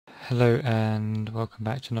Hello and welcome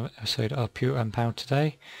back to another episode of Pure and PAal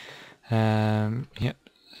today.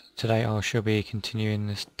 Today I shall be continuing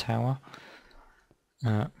this tower.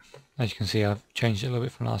 As you can see, I've changed it a little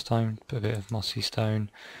bit from last time. Put a bit of mossy stone,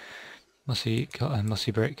 mossy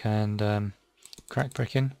brick and cracked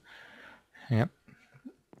brick in. Yep.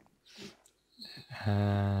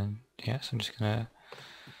 And so I'm just gonna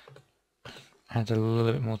add a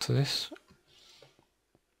little bit more to this.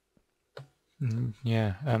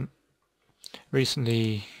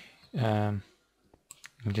 Recently,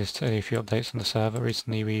 just tell you a few updates on the server.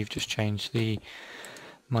 Recently we've just changed the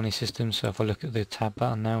money system, so if I look at the tab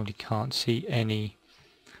button now, you can't see any,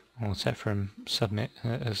 well, except from submit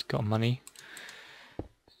has got money.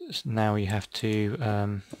 So now you have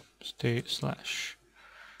to just do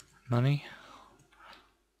 /money.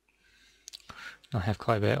 I have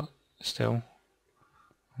quite a bit still.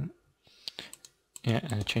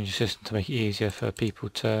 And change the system to make it easier for people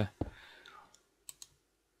to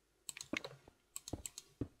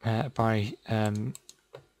buy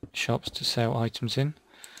shops to sell items in.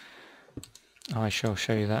 I shall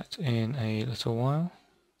show you that in a little while.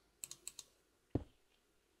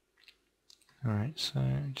 Alright, so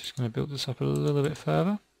I'm just going to build this up a little bit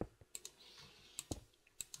further.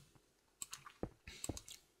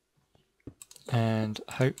 And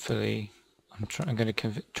hopefully I'm going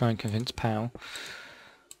to try and convince PAal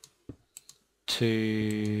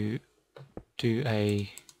to do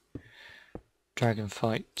a dragon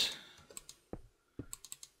fight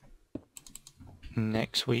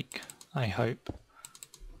next week, I hope.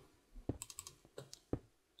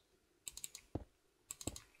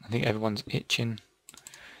 I think everyone's itching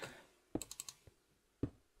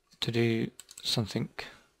to do something.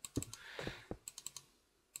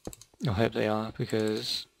 I hope they are,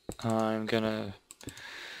 because I'm gonna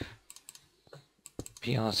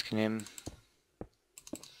be asking him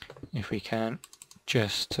if we can,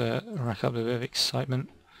 just to rack up a bit of excitement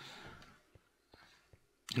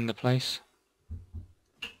in the place.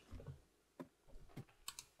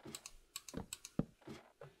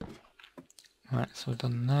 Right, so I've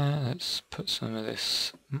done that. Let's put some of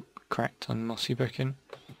this cracked and mossy brick in.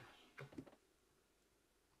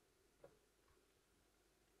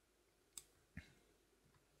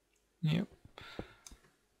 Yep.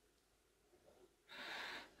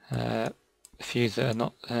 A few that are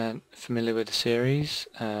not familiar with the series,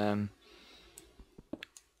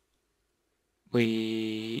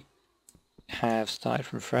 we have started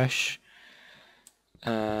from fresh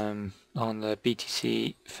on the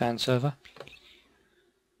BTC fan server,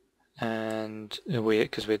 and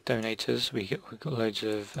because we're donators, we've got loads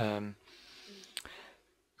of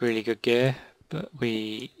really good gear, but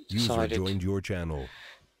we decided joined your channel.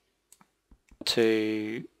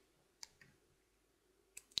 to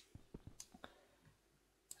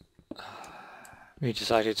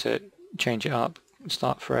change it up and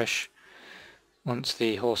start fresh once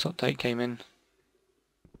the horse update came in.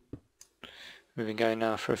 We've been going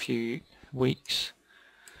now for a few weeks.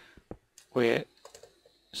 We're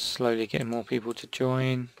slowly getting more people to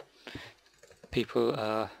join. People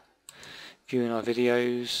are viewing our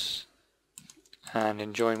videos and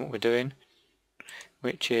enjoying what we're doing,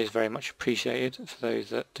 which is very much appreciated for those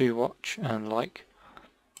that do watch and like.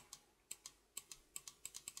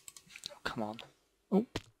 Oh, come on. Oh.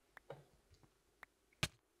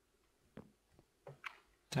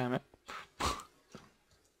 Damn it.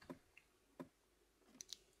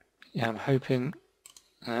 Yeah, I'm hoping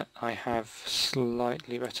that I have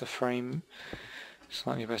slightly better frame,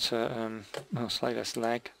 slightly better, slightly less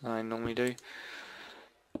lag than I normally do.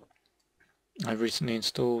 I've recently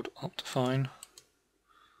installed Optifine.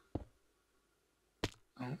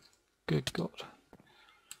 Oh, good God.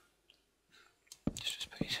 Let's just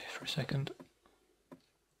paste here for a second.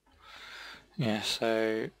 Yeah,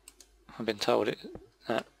 so I've been told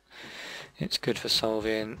that it's good for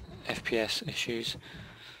solving FPS issues.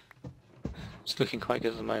 It's looking quite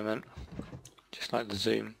good at the moment, just like the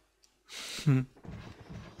zoom.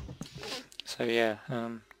 So yeah,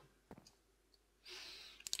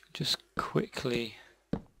 just quickly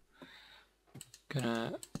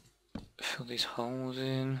gonna fill these holes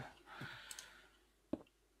in.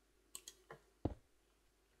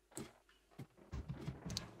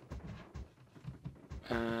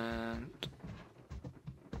 And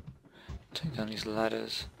take down these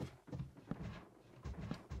ladders.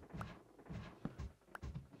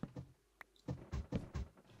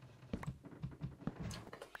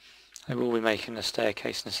 I will be making a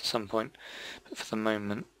staircase in this at some point, but for the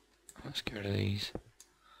moment, let's get rid of these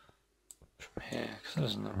from here, because that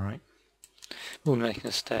doesn't look right. We'll be making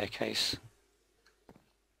a staircase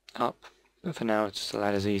up but for now it's the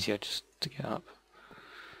ladder's easier just to get up.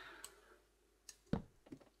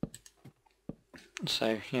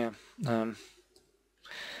 So yeah, I'm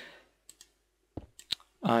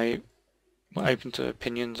open to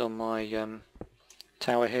opinions on my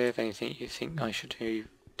tower here. If anything you think I should do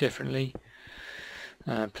differently,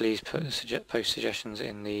 please post suggestions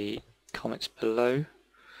in the comments below.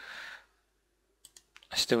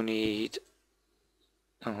 I still need...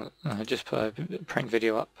 I just put a prank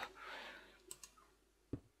video up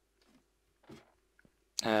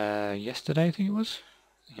yesterday, I think it was.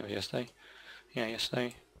 Yesterday. Yeah,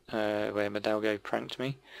 yesterday. Where Madalgo pranked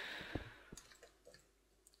me.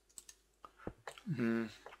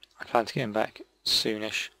 I plan to get him back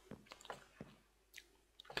soonish,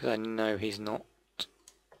 because I know he's not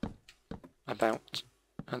about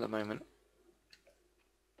at the moment.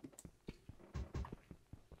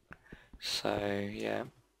 So yeah,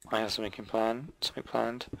 I have something planned.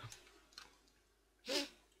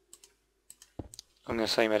 I'm going to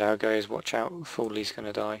say Madalgo is watch out, Fawley's going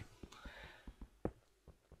to die.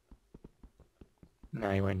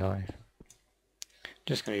 No, he won't die.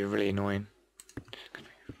 Just going to be really annoying.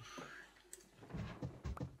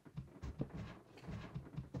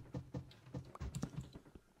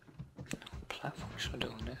 What platform should I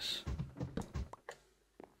do on this?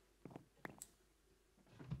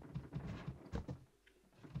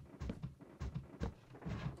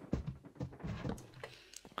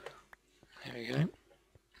 There we go.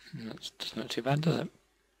 That doesn't look too bad, does it?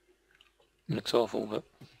 It looks awful, but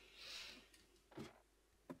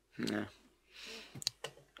no.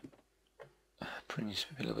 Probably needs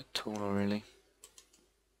to be a little bit taller, really.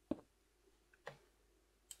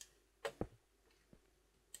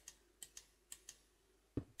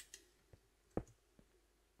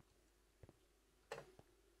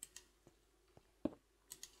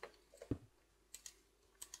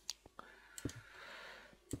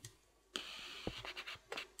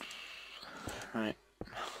 Right.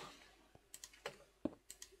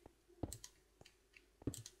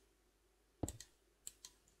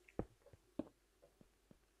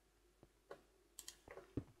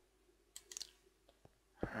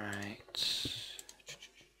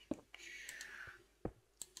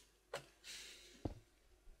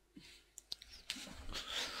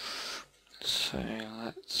 So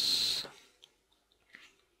let's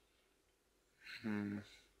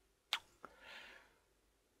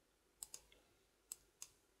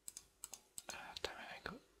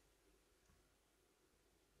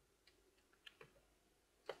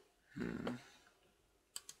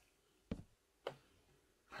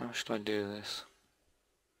how should I do this?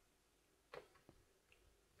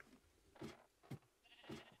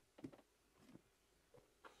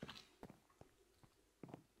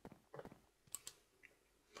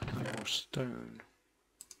 More stone.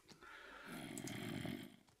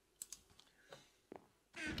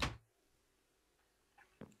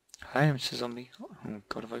 Hi, Mr. Zombie. Oh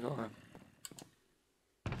god, have I got her?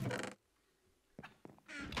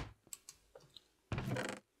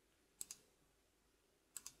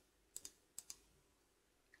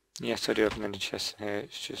 Yes, I do have an enderchest in here.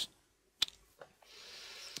 It's just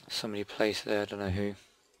somebody placed there, I don't know who.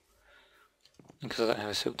 Because I don't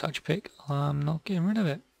have a silk touch pick, I'm not getting rid of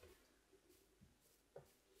it.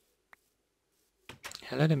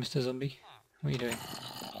 Hello there, Mr. Zombie. What are you doing?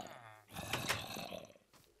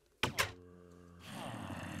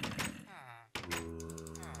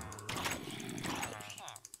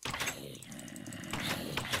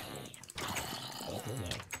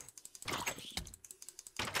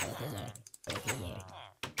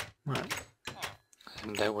 Right. Got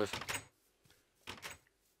him dealt with.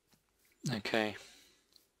 Okay.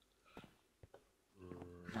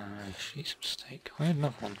 Eat some steak. I had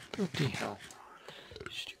another one. Bloody hell.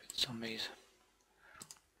 Stupid zombies.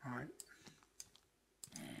 Right.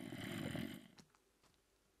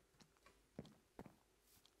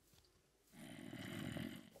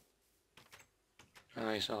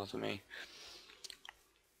 Oh, he's after me.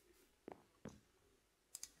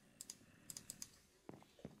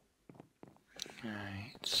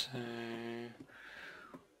 Right, so...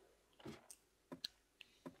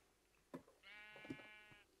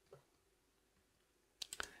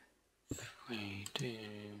 if we do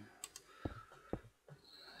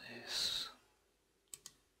this...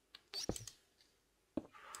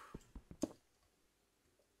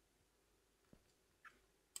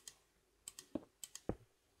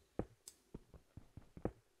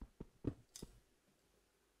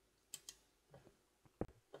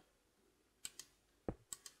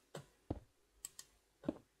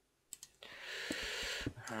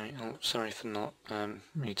 Right, oh, sorry for not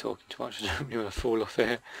really talking too much, I don't really want to fall off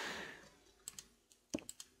here.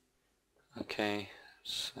 Okay,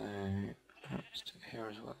 so let's do it here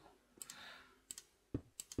as well.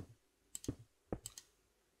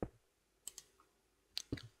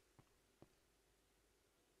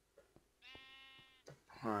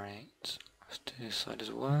 Alright, let's do this side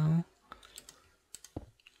as well.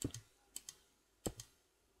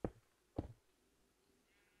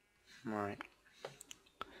 Right.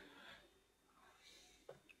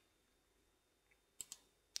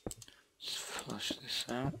 Let's flush this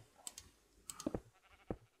out.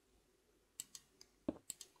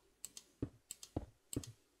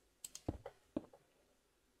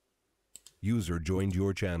 User joined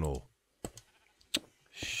your channel.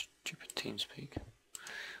 Stupid TeamSpeak.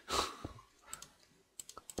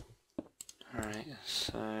 Alright,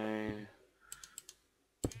 so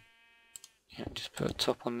yeah, just put a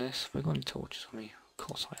top on this. Have I got any torches on me? Of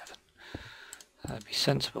course I haven't. That'd be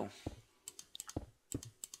sensible.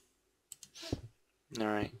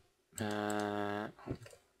 Alright.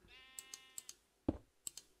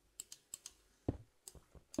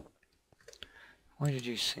 Why did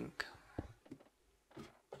you sink?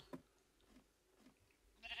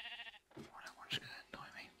 That one's gonna annoy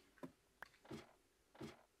me.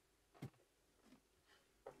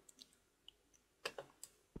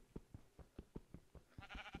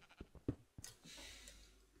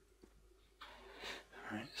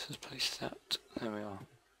 Alright, let's just place that. There we are.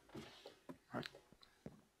 Right.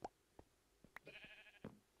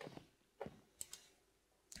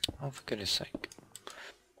 Oh, for goodness sake.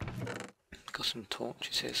 Got some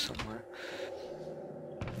torches here somewhere.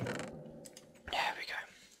 There we go.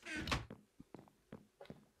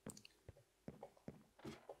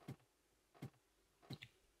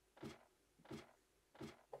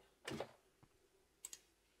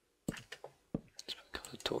 Let's put a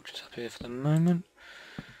couple of torches up here for the moment.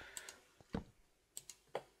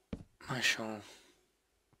 I shall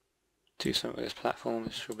do something with this platform.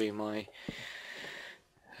 This will be my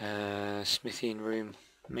smithing room,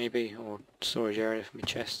 maybe, or storage area for my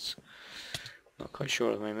chests. Not quite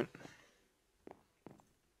sure at the moment.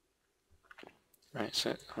 Right,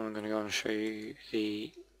 so I'm going to go and show you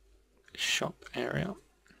the shop area.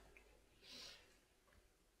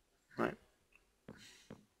 Right.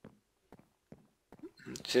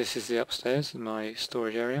 So this is the upstairs, my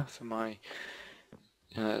storage area for my,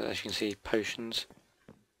 as you can see, potions.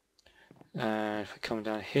 If I come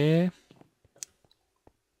down here,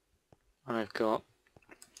 I've got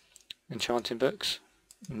enchanting books,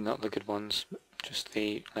 not the good ones, just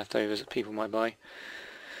the leftovers that people might buy.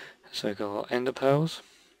 So I've got ender pearls,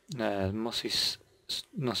 mossy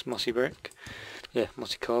brick, yeah,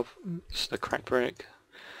 mossy cob, it's the cracked brick.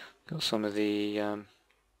 Got some of the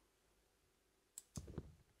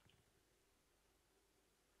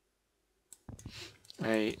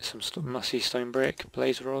some mossy stone brick,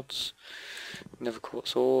 blaze rods, nether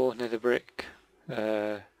quartz ore, nether brick,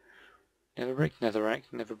 netherrack,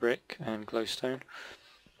 nether brick, and glowstone.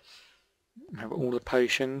 I have all the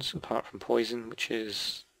potions apart from poison, which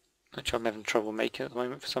I'm having trouble making at the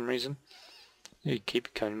moment for some reason. You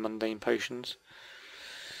keep going mundane potions.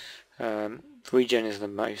 Regen is the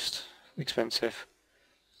most expensive,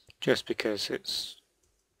 just because it's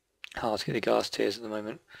hard to get the gas tiers at the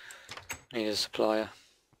moment. I need a supplier.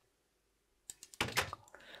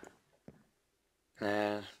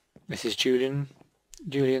 This is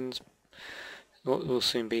Julian's, what will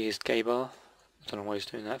soon be his gay bar. I don't know what he's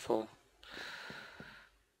doing that for.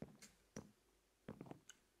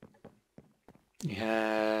 You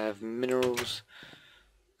have minerals.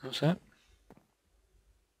 What's that?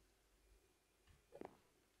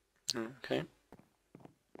 Okay.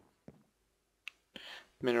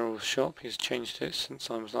 Minerals shop. He's changed it since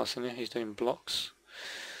I was last in here. He's doing blocks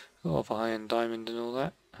of iron, diamond, and all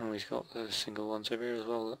that. Oh, he's got the single ones over here as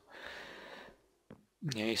well.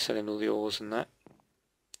 Yeah, he's selling all the ores and that.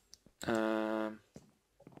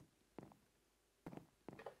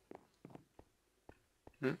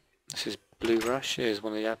 This is Blue Rush. Here's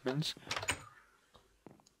one of the admins.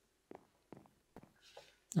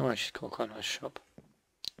 Oh, she's got quite a nice shop.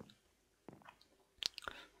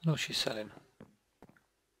 What else she's selling?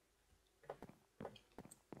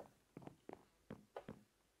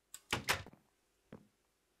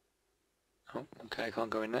 Oh, okay, I can't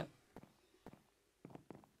go in there.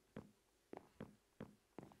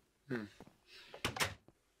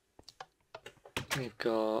 We've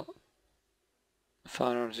got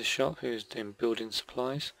Firearms' shop, who's doing building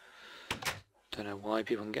supplies. Don't know why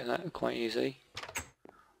people can get that quite easy.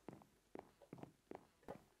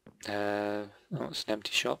 Oh, it's an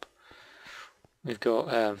empty shop. We've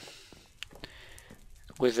got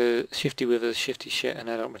Shifty Withers, Shifty Shit and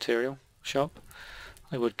Adult Material shop.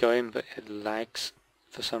 I would go in, but it lags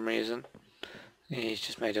for some reason. He's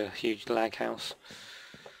just made a huge lag house.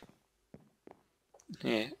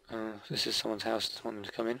 Yeah, this is someone's house that's wanting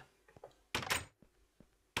to come in.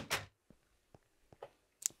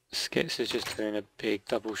 Skits is just doing a big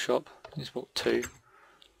double shop. He's bought 2.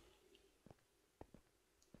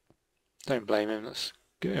 Don't blame him, that's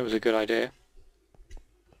good. It was a good idea.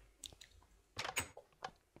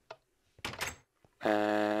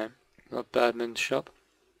 Got Birdman's shop.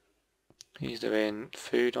 He's doing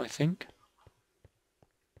food, I think.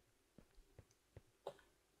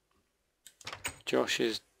 Josh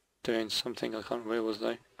is doing something, I can't remember what it was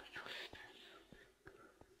though.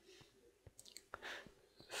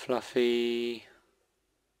 Fluffy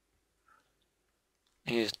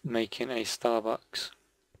is making a Starbucks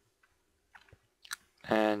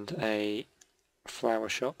and a flower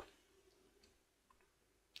shop.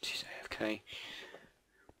 She's AFK.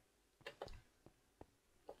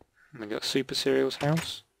 And we got Super Cereal's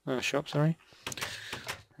house, shop, sorry.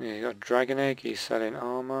 Yeah, you got Dragon Egg, he's selling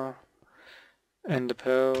armor, ender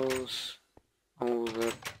pearls, all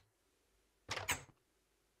the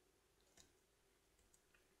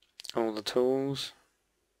tools.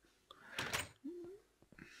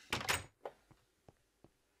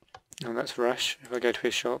 And that's Rush. If I go to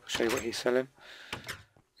his shop, I'll show you what he's selling.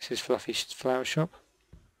 This is Fluffy's flower shop.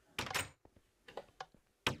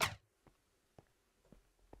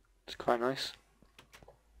 It's quite nice.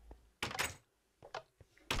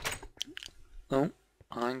 Oh,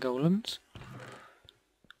 iron golems.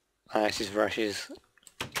 This is Rush's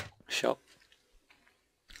shop.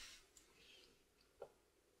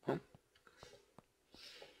 Oh.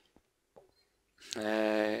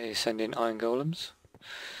 He's sending iron golems.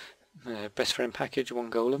 Best friend package, 1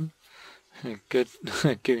 golem. Good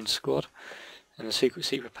goon squad. And a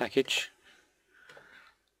secret package,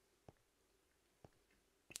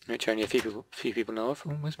 which only a few people know of.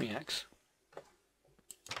 Oh, where's my axe?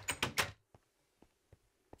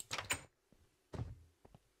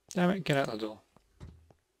 Damn it, get out the door.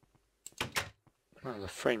 Oh, the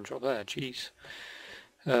frame drop there, jeez.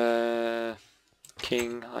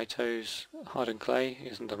 King, high toes, hardened clay, he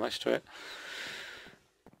hasn't done much to it.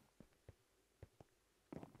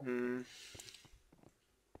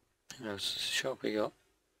 What else shop we got?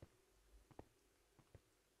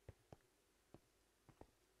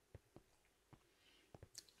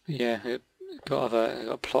 Yeah, it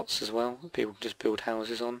got plots as well that people can just build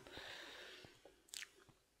houses on.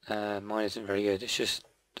 Mine isn't very good, it's just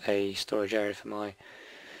a storage area for my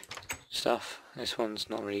stuff. This one's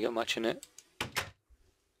not really got much in it.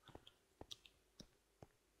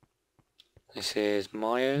 This is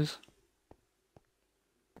Myers,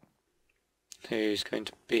 who's going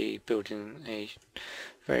to be building a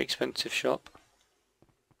very expensive shop.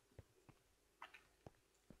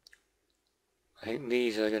 I think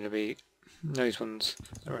these are going to be, those ones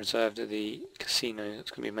are reserved at the casino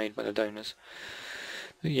that's going to be made by the donors.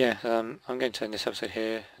 But yeah, I'm going to end this episode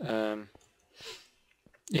here.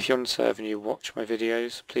 If you're on the server and you watch my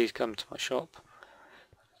videos, please come to my shop,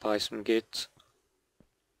 buy some goods.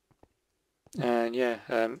 And yeah,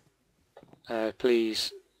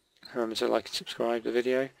 please remember to like and subscribe the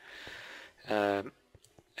video.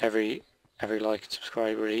 Every like and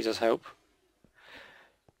subscribe really does help.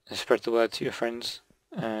 And spread the word to your friends,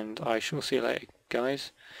 and I shall see you later,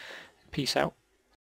 guys. Peace out.